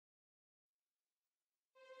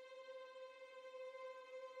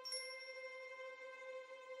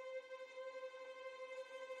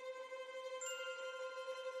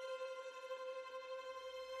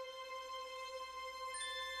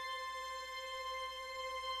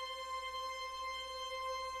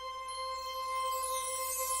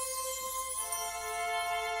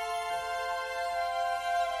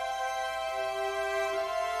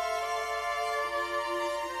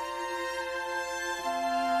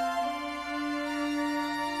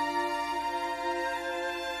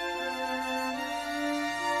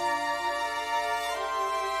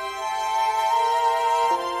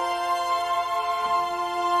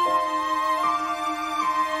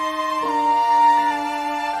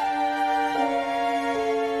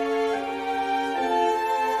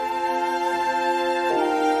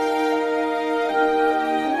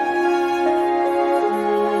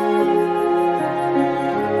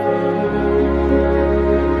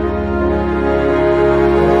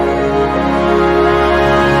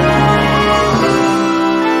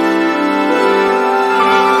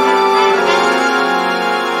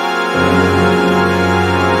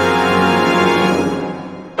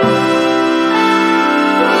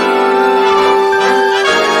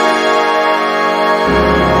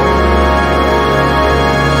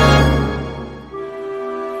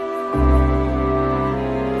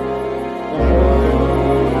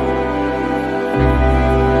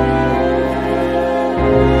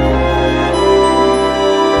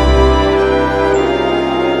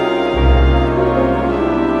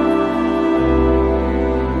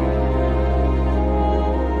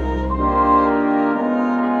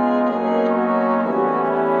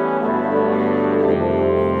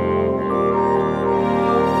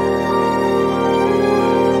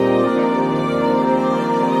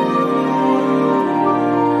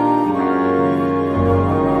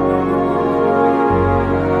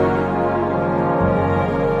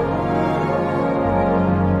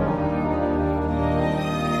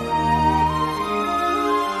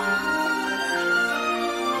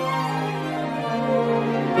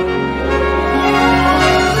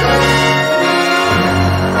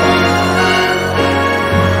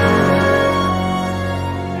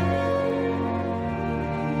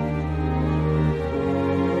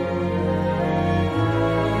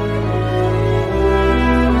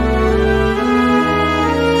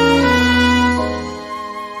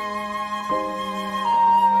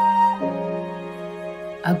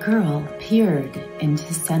peered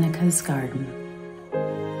into Seneca's garden.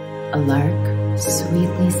 A lark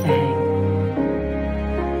sweetly sang.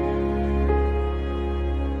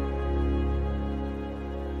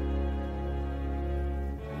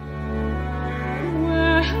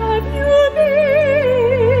 Where have you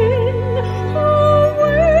been? Oh,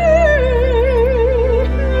 where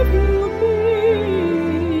have you been?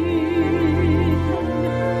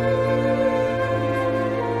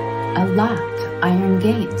 A locked iron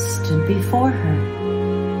gate stood before her.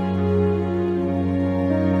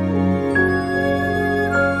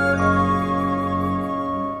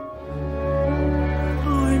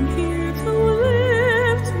 I'm here to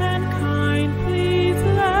lift mankind, please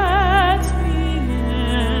let me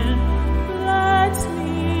in, let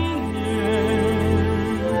me in.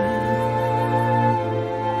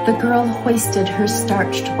 The girl hoisted her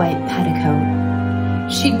starched white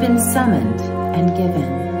petticoat. She'd been summoned and given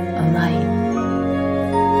a light.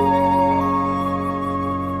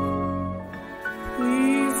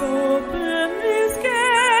 Please open this gate.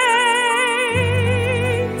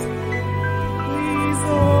 Please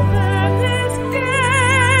open this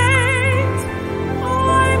gate.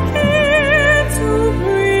 I'm here to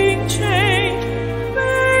bring change,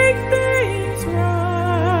 make things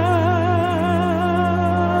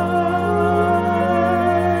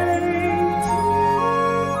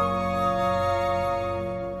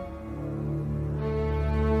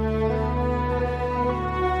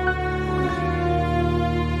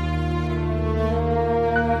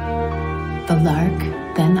The lark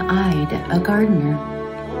then eyed a gardener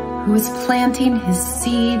who was planting his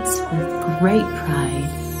seeds with great pride.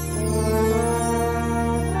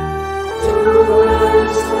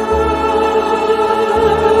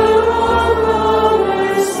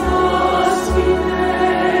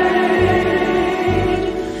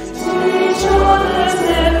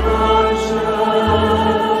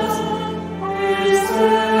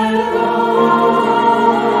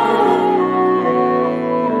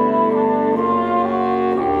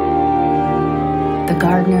 The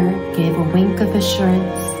gardener gave a wink of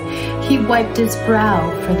assurance. He wiped his brow,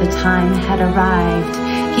 for the time had arrived.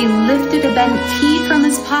 He lifted a bent key from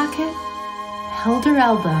his pocket, held her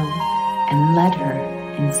elbow, and led her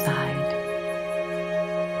inside.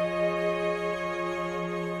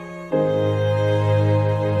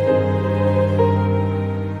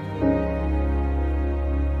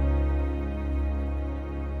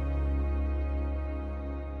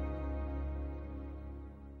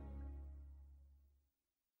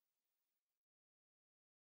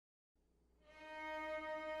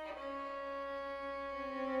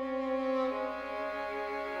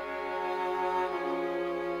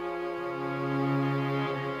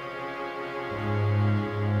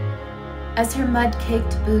 As her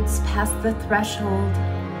mud-caked boots passed the threshold,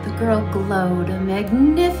 the girl glowed a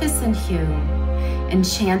magnificent hue,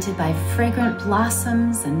 enchanted by fragrant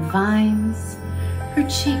blossoms and vines, her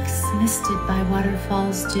cheeks misted by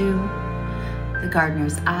waterfalls' dew. The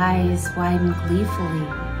gardener's eyes widened gleefully.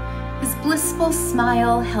 His blissful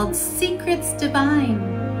smile held secrets divine.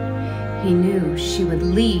 He knew she would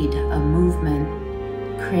lead a movement,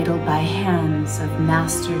 cradled by hands of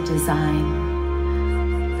master design.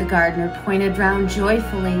 The gardener pointed round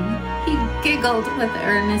joyfully. He giggled with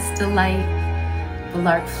earnest delight. The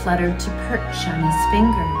lark fluttered to perch on his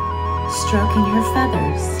finger. Stroking her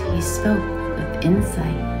feathers, he spoke with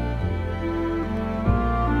insight.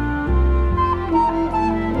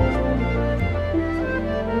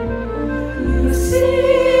 You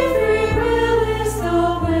see, free will is the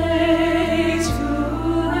way to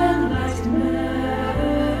enlightenment.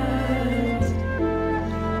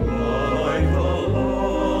 Like the Lord,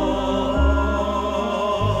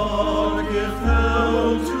 give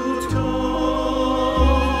help to tides,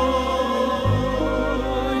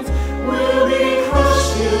 will be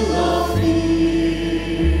crushed in the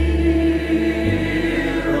fear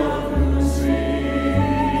of losing,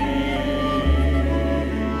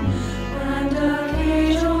 and a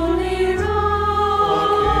cage only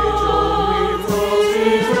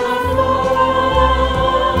floating apart.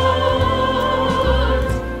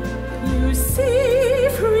 You see,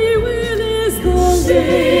 free will is the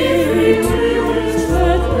way to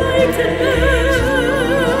enlightenment.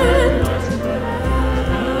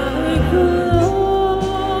 Like the Lord,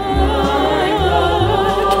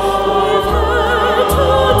 we've had to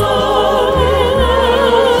dominate,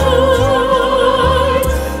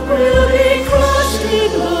 will be crushed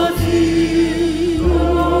in the field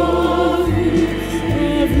of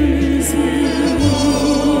everything,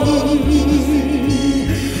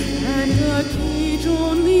 and a cage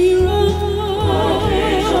only runs.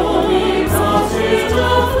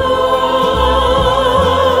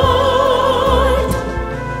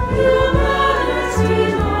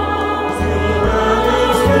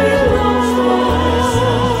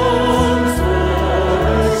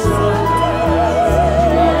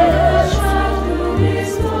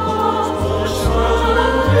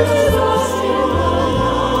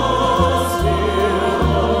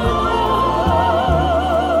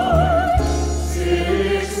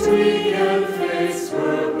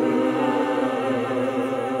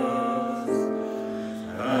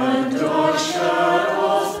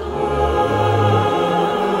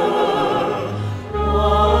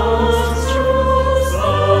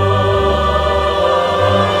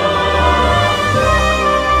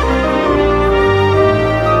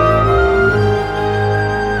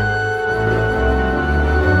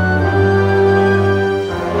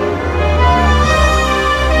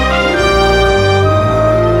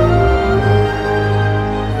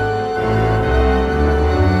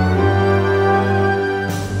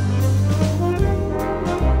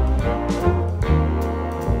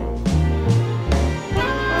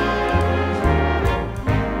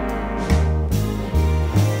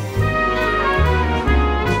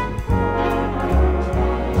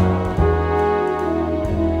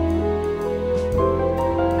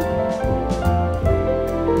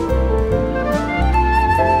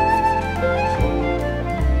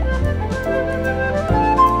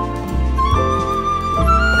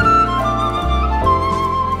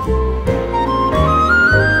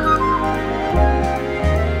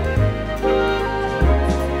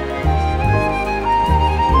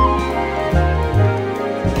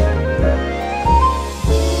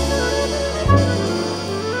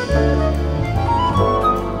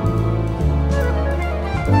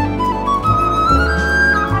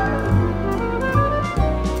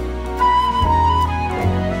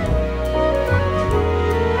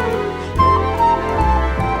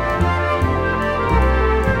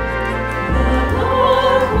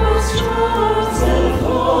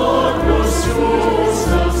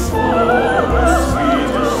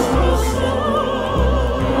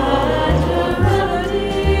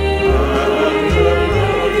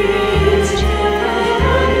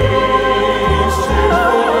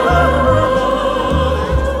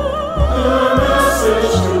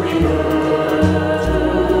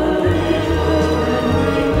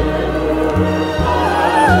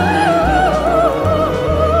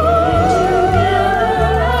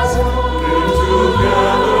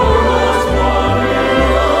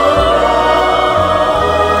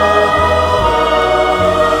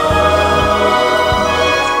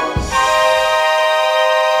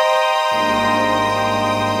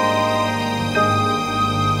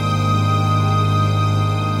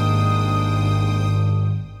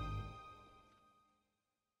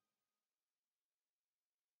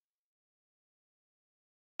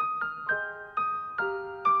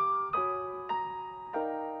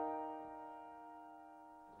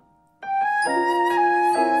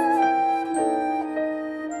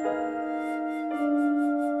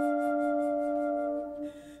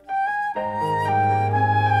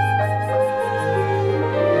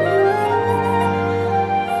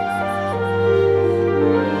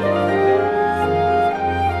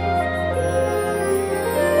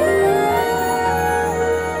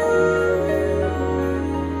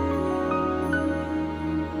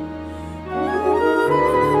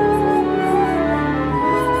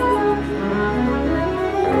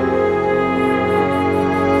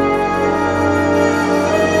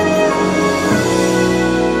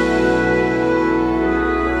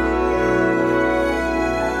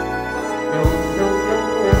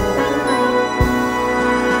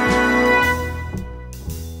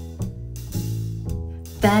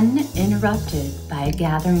 then interrupted by a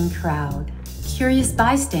gathering crowd, curious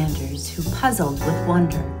bystanders who puzzled with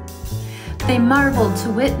wonder. They marveled to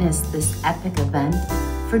witness this epic event,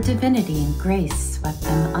 for divinity and grace swept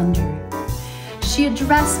them under. She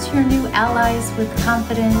addressed her new allies with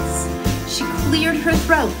confidence. She cleared her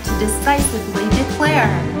throat to decisively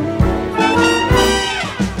declare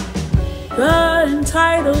the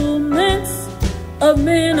entitlements of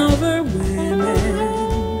men over women.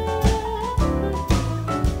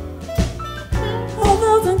 All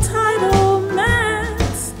those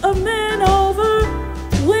entitlements of men over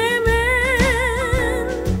women.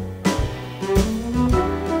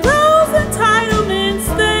 Those entitlements,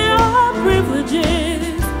 they are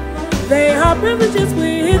privileges. They are privileges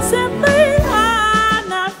which simply are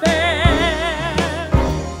not fair.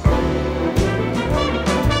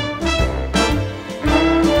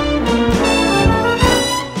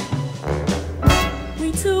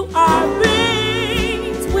 We too are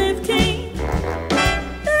beings with keen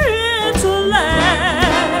intellect.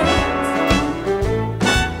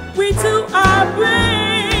 We too are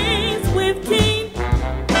beings with keen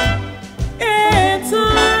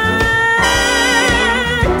intellect.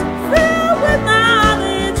 Filled with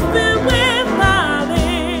knowledge, filled with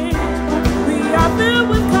knowledge. We are filled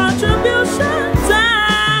with contributions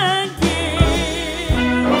and gifts.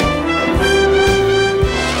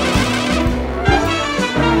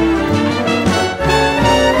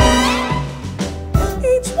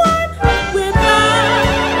 Each one with a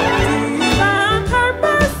divine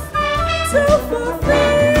purpose to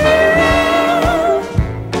fulfill.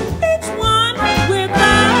 Each one with a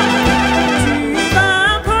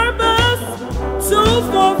divine purpose to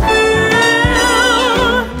fulfill.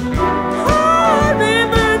 Our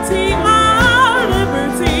liberty, our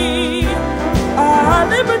liberty, our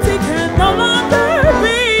liberty can no longer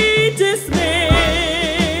be dismissed.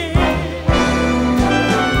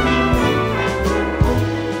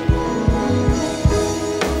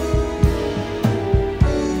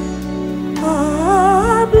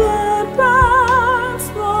 Our blood runs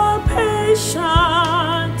more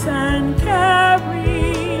patient and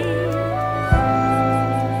caring.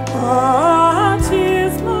 Our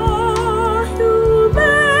tears more humanely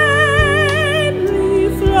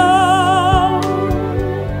flow.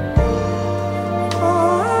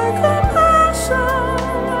 Our compassion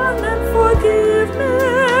and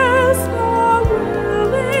forgiveness more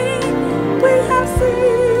willing. We have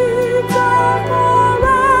seeds of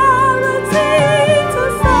morality to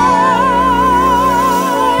sow.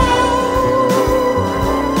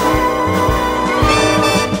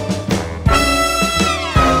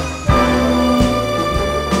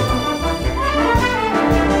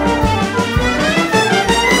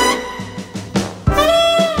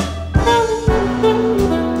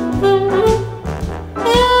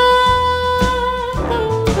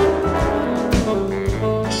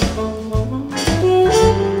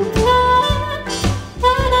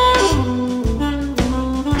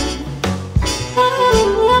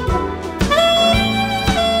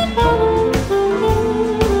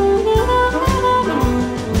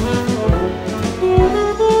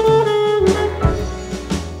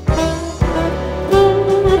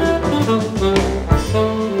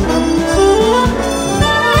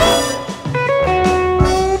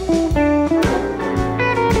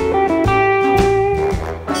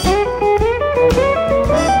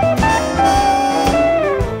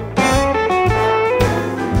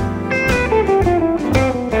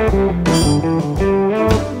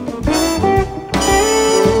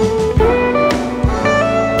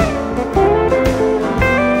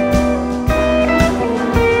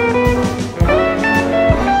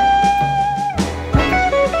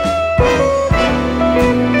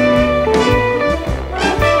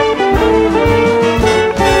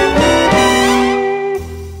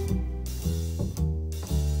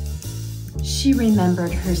 She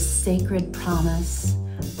remembered her sacred promise.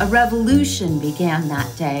 A revolution began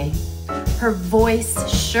that day. Her voice,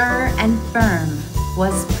 sure and firm,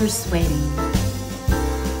 was persuading.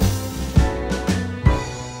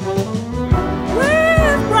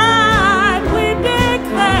 With pride we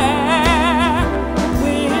declare,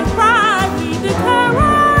 with pride we declare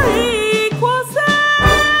our equal say.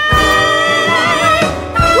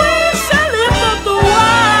 We shall lift up the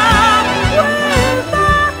world with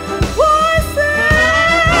our voices.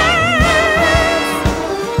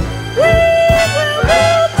 We will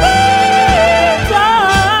build deeds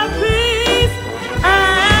of peace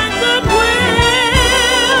and goodwill.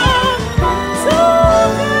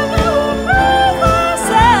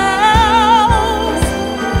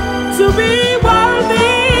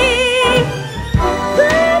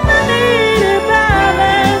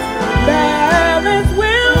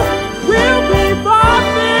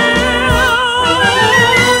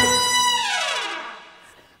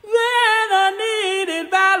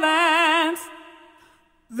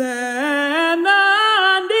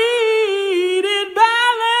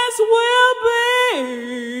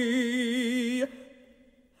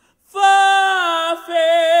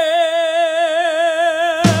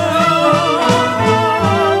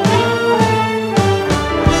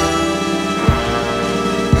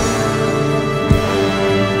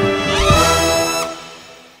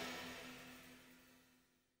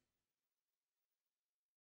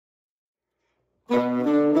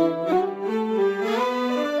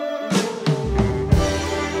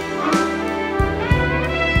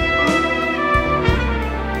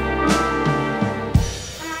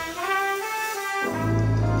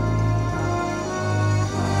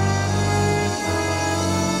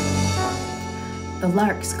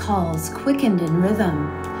 lark's calls quickened in rhythm.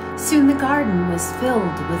 Soon the garden was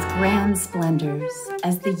filled with grand splendors.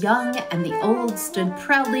 As the young and the old stood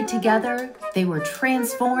proudly together, they were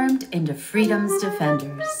transformed into freedom's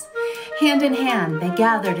defenders. Hand in hand, they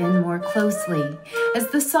gathered in more closely. As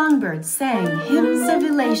the songbirds sang hymns of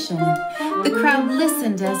elation, the crowd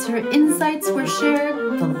listened as her insights were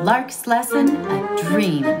shared. The lark's lesson, a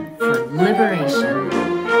dream for liberation.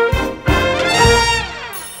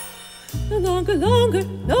 No longer,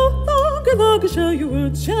 longer shall your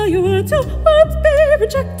words be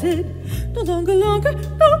rejected. No longer,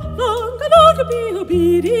 be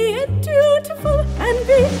obedient, dutiful, and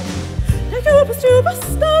weak. Now you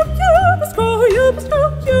must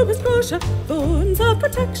grow, chaperones of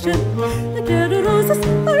protection. The yellow roses,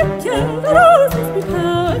 be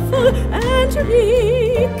powerful and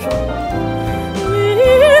unique.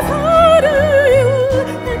 With ardor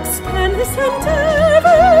you'll expand this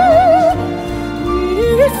endeavor.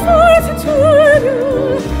 With fortitude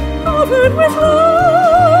you'll covered with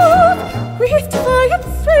love. With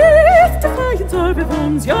defiance, our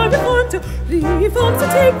reforms, your reform to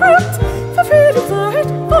take root. For freedom's light,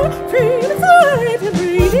 and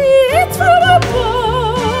radiates from above.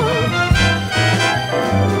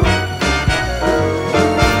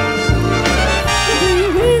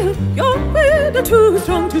 Your will, are too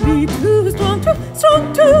strong to be, strong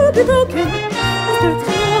to be broken.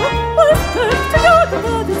 Was birthed to your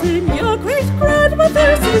mothers in your great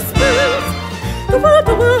grandmother's whispers. The world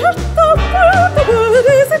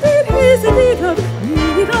is indeed of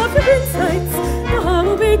your insights. Now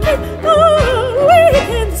awaken,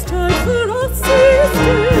 strive for all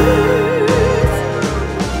sisters.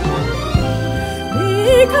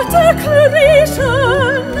 Make a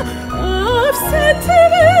declaration of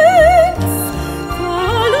sentiments.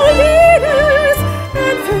 Follow leaders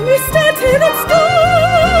and firmly stand in that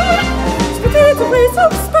stone. Spread the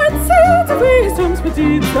wisdom, spread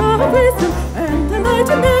deeds of wisdom and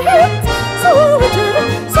enlightenment. So a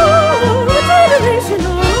generation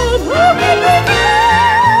of hope.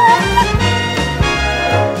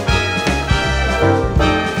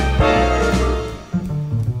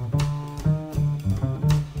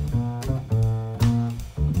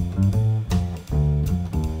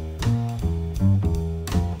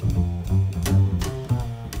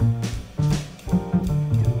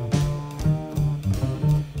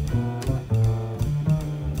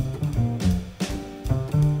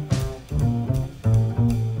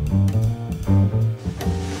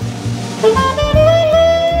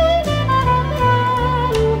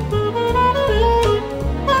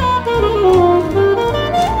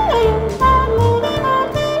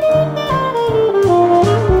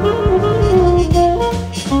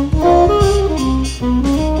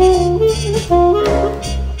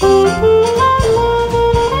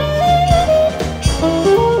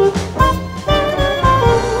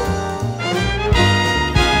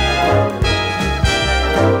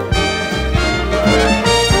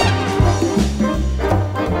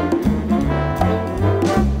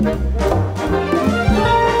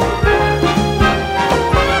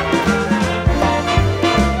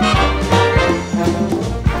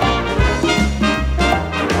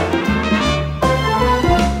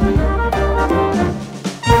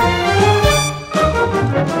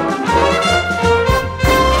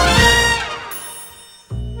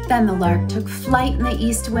 Then the lark took flight in the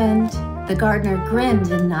east wind. The gardener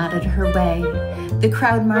grinned and nodded her way. The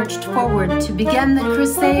crowd marched forward to begin the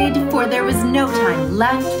crusade, for there was no time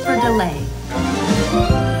left for delay.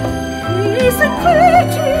 Peace and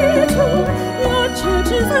plenty to your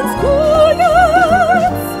churches and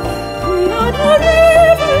schoolyards. Beyond our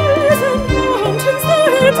rivers and mountains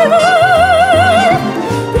that divide.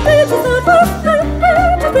 The pages of those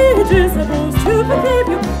to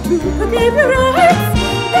forgive your rights.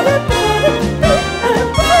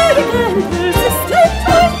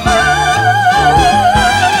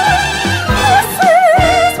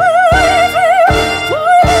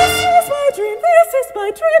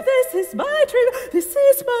 This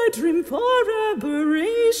is my dream for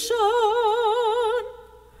liberation.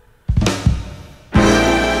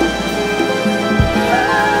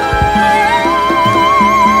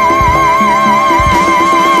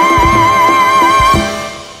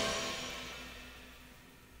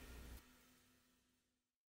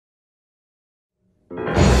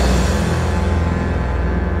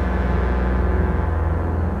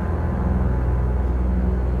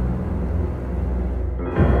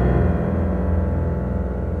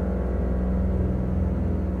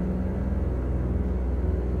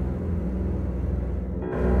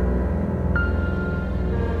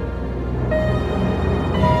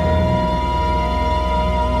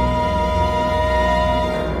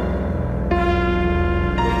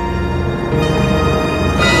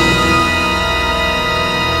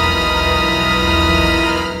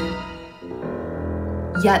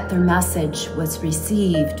 Yet their message was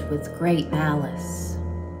received with great malice.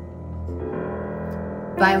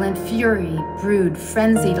 Violent fury brewed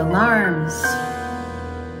frenzied alarms.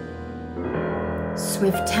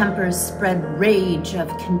 Swift tempers spread rage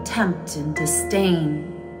of contempt and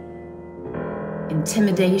disdain.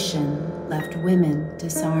 Intimidation left women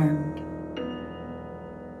disarmed.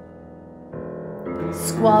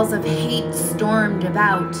 Squalls of hate stormed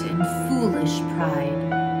about in foolish pride.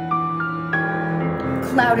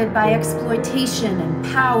 Clouded by exploitation and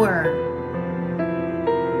power,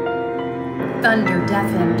 thunder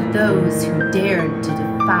deafened those who dared to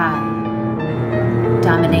defy.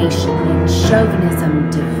 Domination and chauvinism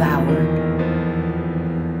devoured.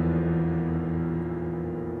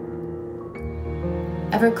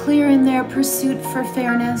 Ever clear in their pursuit for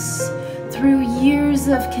fairness, through years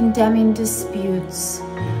of condemning disputes,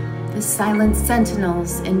 the silent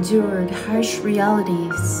sentinels endured harsh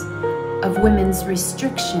realities of women's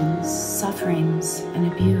restrictions, sufferings,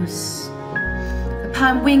 and abuse.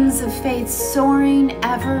 Upon wings of faith soaring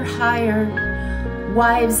ever higher,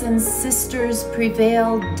 wives and sisters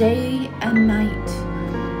prevailed day and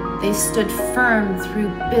night. They stood firm through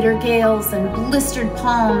bitter gales and blistered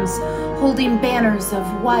palms, holding banners of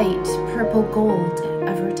white, purple, gold,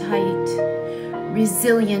 ever tight.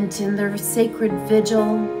 Resilient in their sacred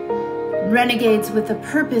vigil, renegades with a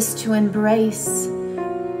purpose to embrace.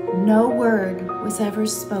 No word was ever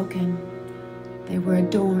spoken. They were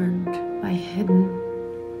adorned by hidden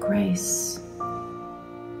grace.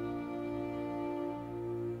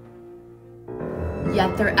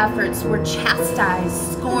 Yet their efforts were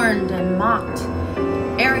chastised, scorned, and mocked.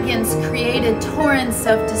 Arrogance created torrents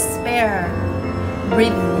of despair.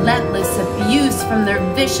 Relentless abuse from their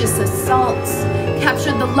vicious assaults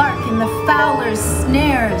captured the lark in the fowler's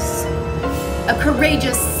snares. A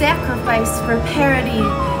courageous sacrifice for parody,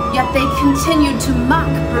 yet they continued to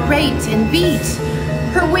mock, berate, and beat.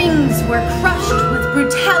 Her wings were crushed with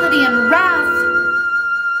brutality and wrath.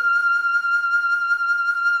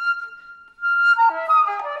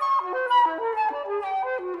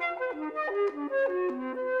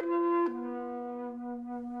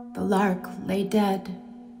 The lark lay dead,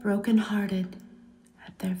 broken-hearted,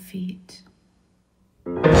 at their feet.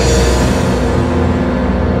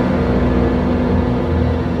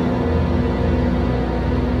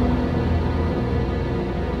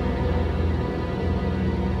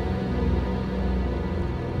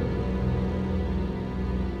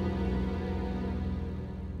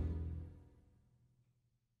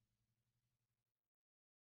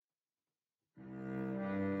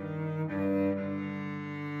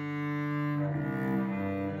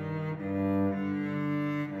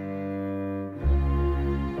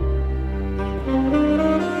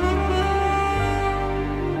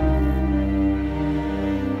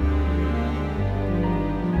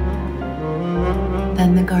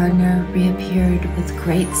 Then the gardener reappeared with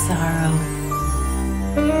great sorrow.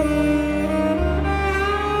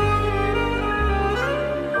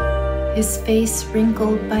 His face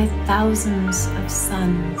wrinkled by thousands of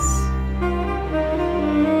suns.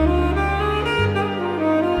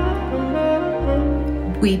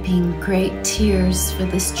 Weeping great tears for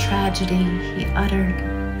this tragedy, he uttered,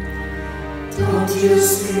 "Don't you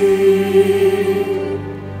see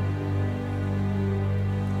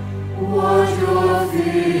what your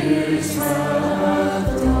fears have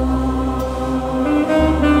done?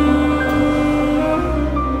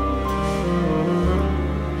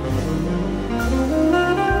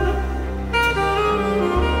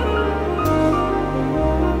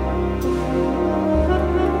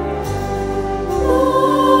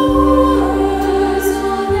 Wars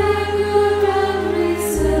on anger and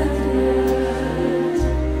resentment,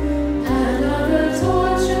 and other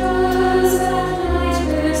tortures and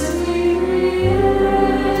nightmares we create,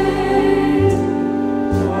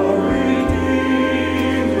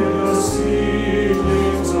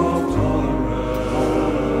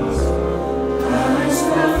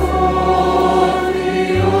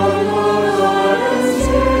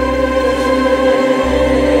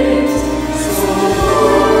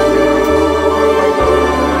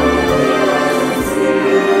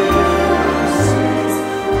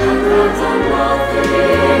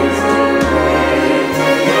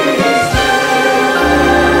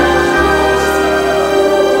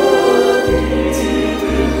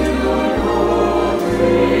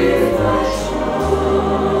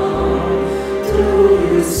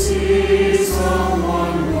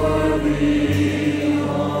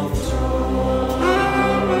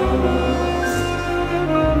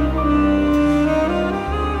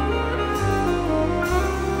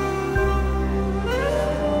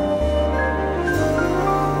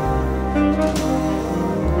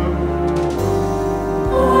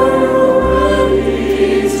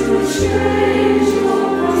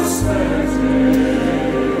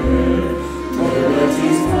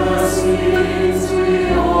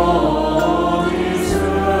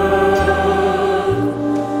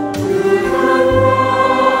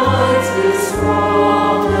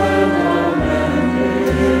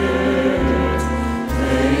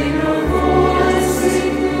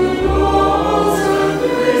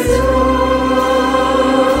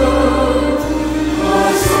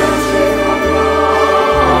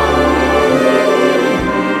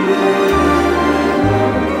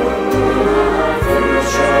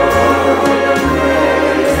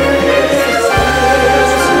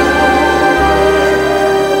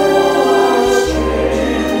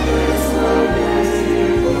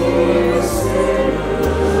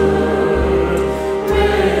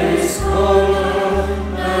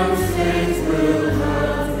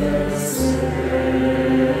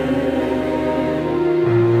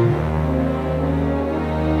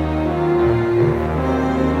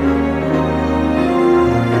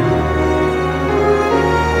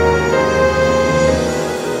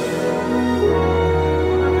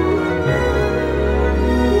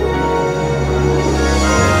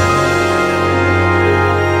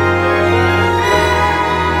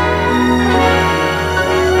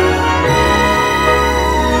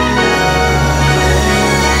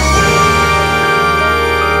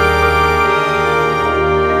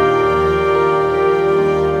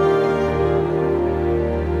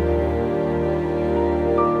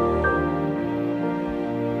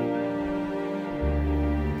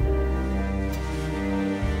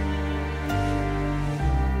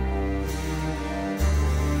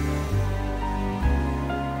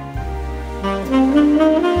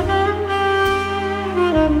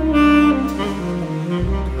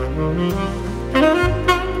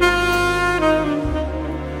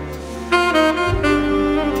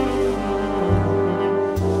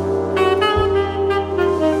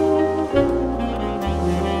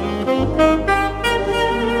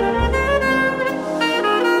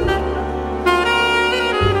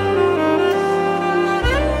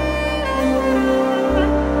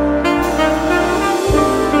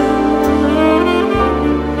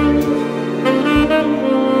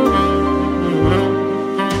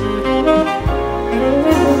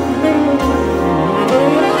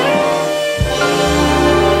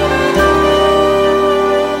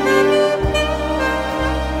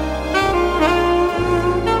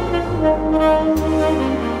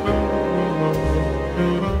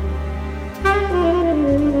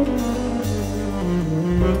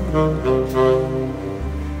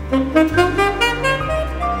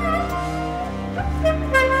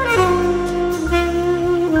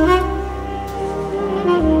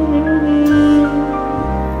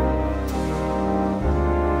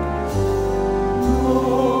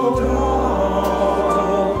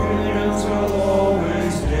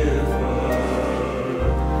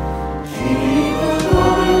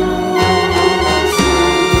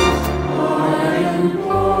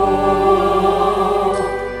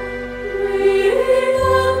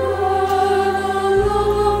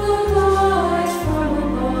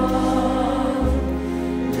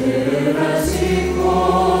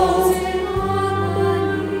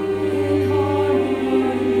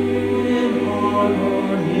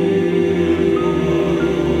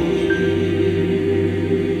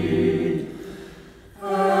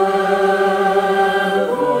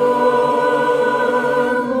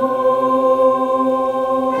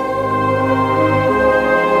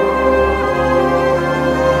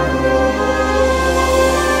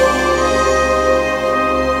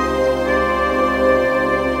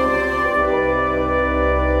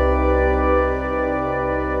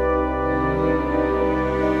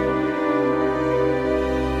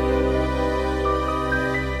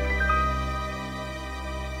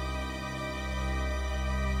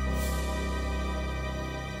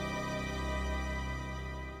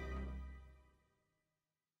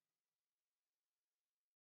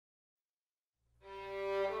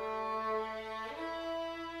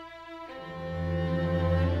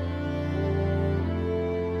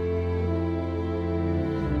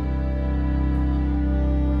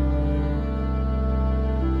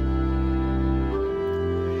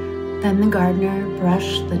 Then the gardener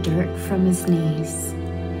brushed the dirt from his knees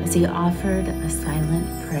as he offered a silent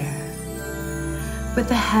prayer. With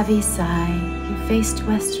a heavy sigh, he faced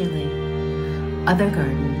westerly. Other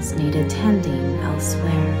gardens needed tending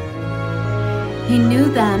elsewhere. He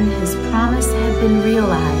knew then his promise had been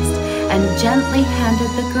realized and gently handed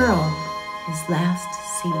the girl his last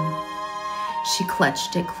seed. She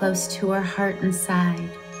clutched it close to her heart and sighed.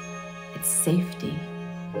 Its safety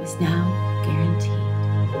was now guaranteed.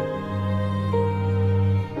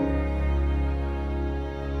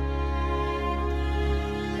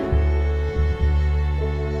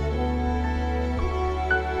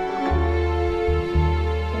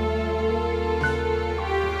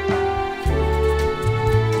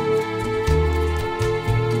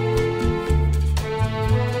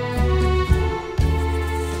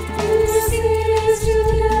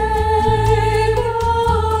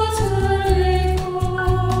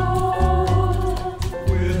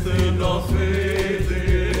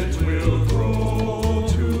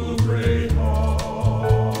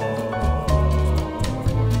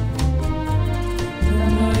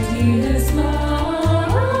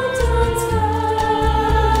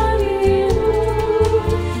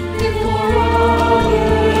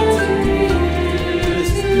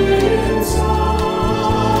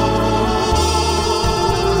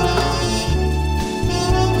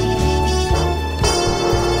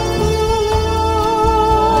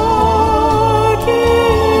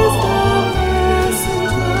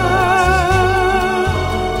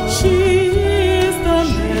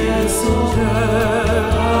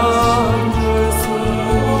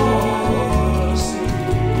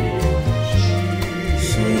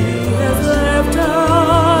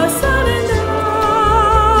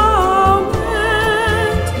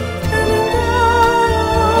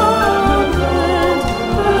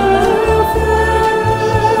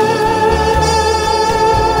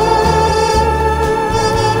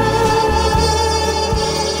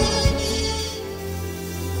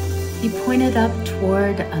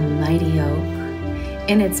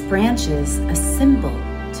 In its branches, a symbol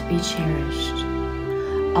to be cherished.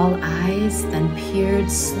 All eyes then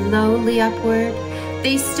peered slowly upward.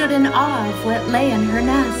 They stood in awe of what lay in her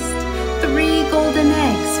nest. 3 golden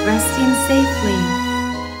eggs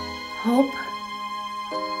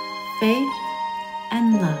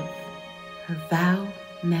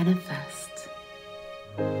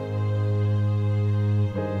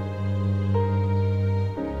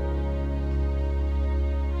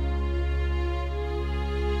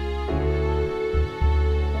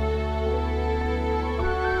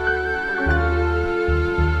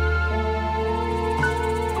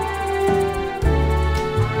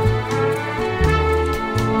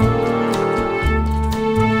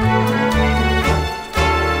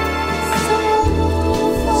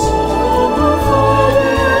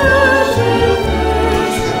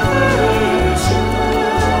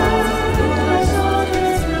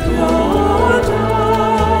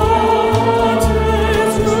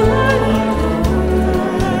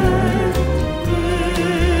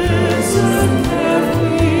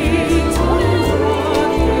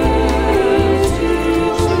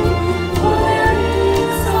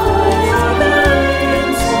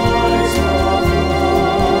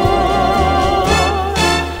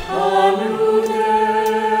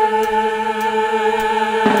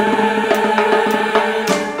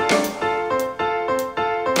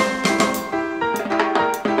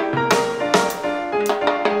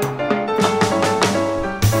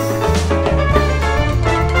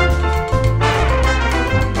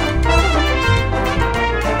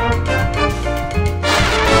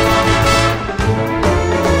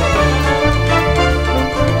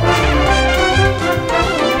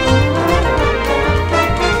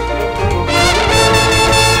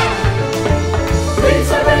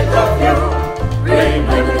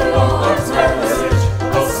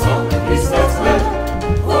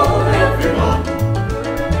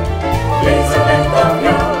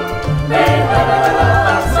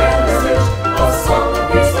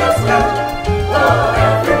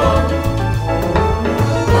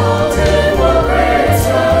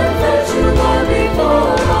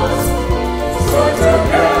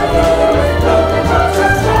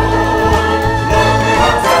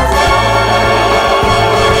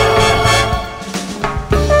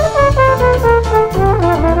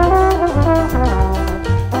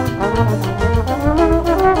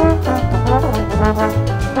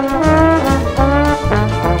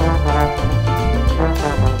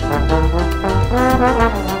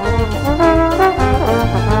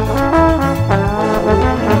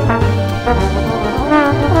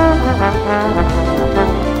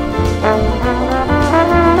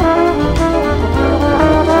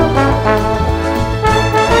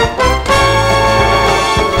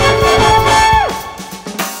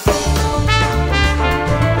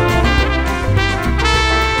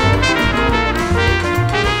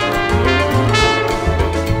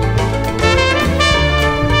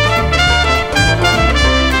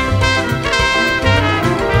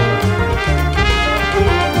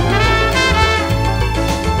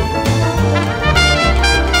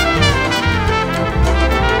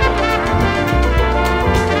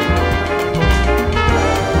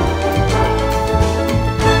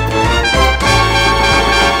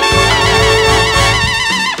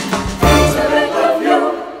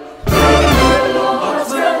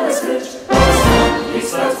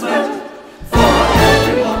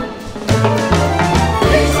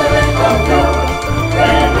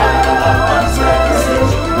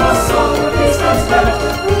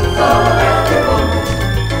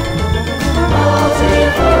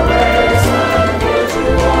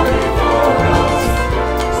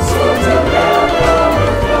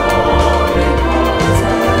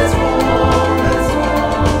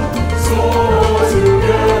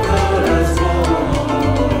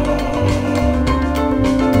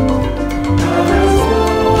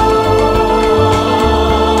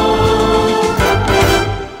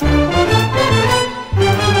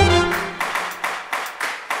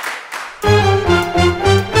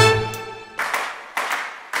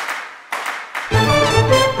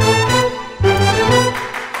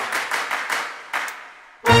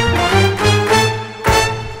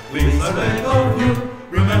they love you.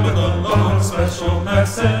 Remember the long special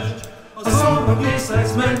message. A song of peace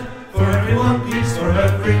that's meant for everyone, peace for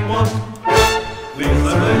everyone. Please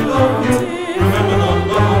let they love you. Remember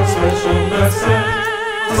the long special message.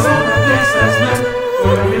 A song of peace that's meant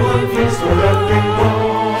for everyone, peace for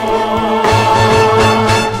everyone.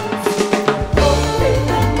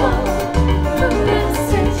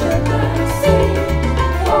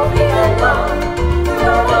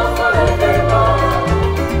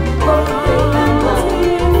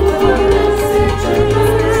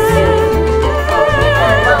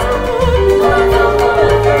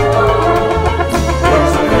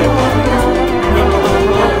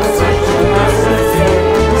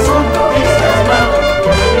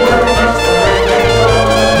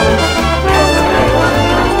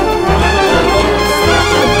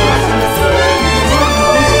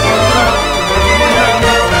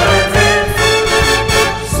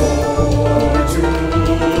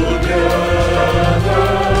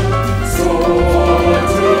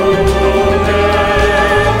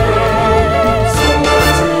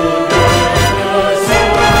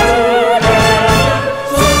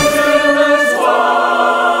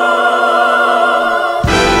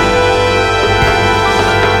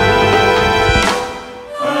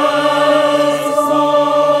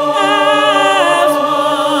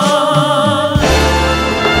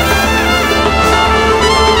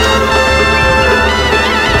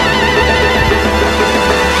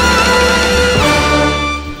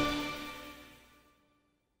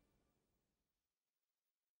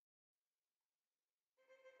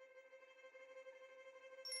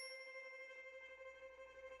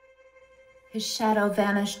 His shadow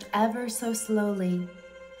vanished ever so slowly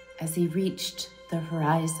as he reached the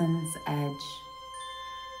horizon's edge.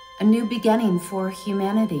 A new beginning for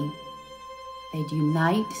humanity. They'd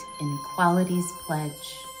unite in equality's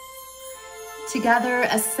pledge. Together,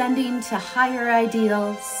 ascending to higher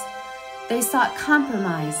ideals, they sought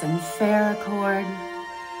compromise and fair accord.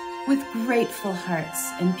 With grateful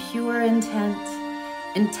hearts and pure intent,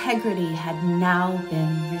 integrity had now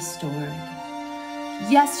been restored.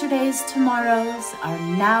 Yesterday's tomorrows are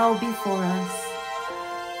now before us.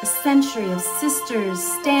 A century of sisters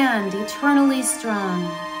stand eternally strong.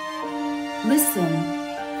 Listen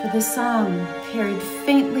for the song carried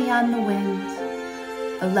faintly on the wind.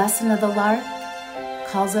 The lesson of the lark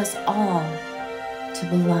calls us all to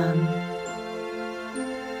belong.